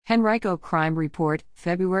Henrico Crime Report,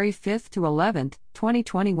 February 5 to 11,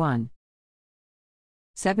 2021.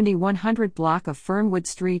 7100 block of Fernwood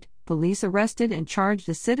Street, police arrested and charged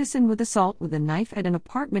a citizen with assault with a knife at an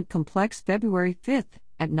apartment complex February 5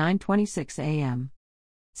 at 9:26 a.m.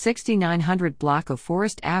 6900 block of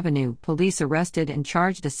Forest Avenue, police arrested and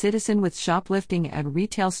charged a citizen with shoplifting at a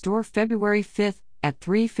retail store February 5 at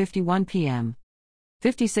 3:51 p.m.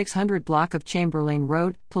 5600 block of Chamberlain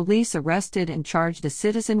Road, police arrested and charged a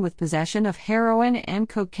citizen with possession of heroin and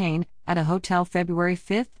cocaine at a hotel February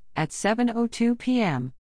 5 at 7:02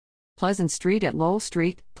 p.m. Pleasant Street at Lowell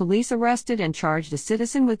Street, police arrested and charged a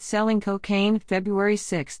citizen with selling cocaine February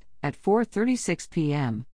 6 at 4:36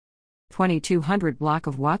 p.m. 2200 block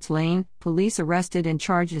of Watts Lane, police arrested and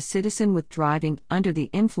charged a citizen with driving under the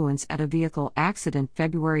influence at a vehicle accident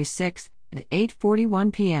February 6 at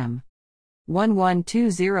 8:41 p.m.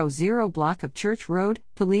 11200 block of Church Road,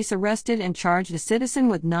 police arrested and charged a citizen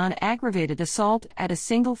with non-aggravated assault at a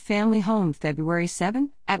single-family home February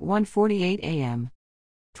 7 at 1:48 a.m.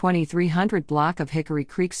 2300 block of Hickory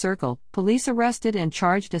Creek Circle, police arrested and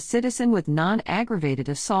charged a citizen with non-aggravated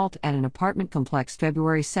assault at an apartment complex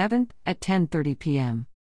February 7 at 10:30 p.m.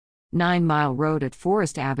 9 Mile Road at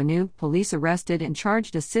Forest Avenue, police arrested and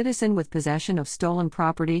charged a citizen with possession of stolen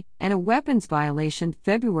property and a weapons violation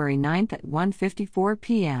February 9 at 1:54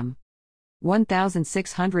 p.m.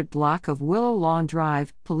 1600 block of Willow Lawn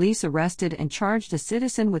Drive, police arrested and charged a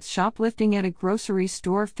citizen with shoplifting at a grocery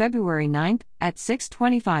store February 9 at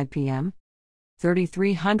 6:25 p.m.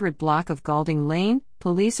 3300 block of Galding Lane,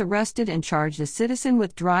 police arrested and charged a citizen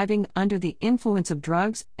with driving under the influence of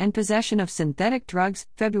drugs and possession of synthetic drugs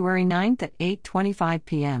February 9 at 8:25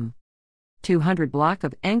 p.m. 200 block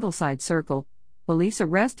of Angleside Circle, police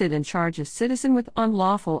arrested and charged a citizen with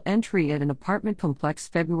unlawful entry at an apartment complex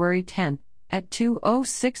February 10 at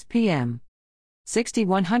 2:06 p.m.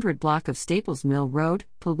 6100 block of Staples Mill Road,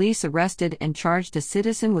 police arrested and charged a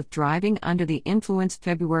citizen with driving under the influence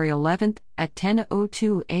February 11 at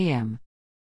 10:02 a.m.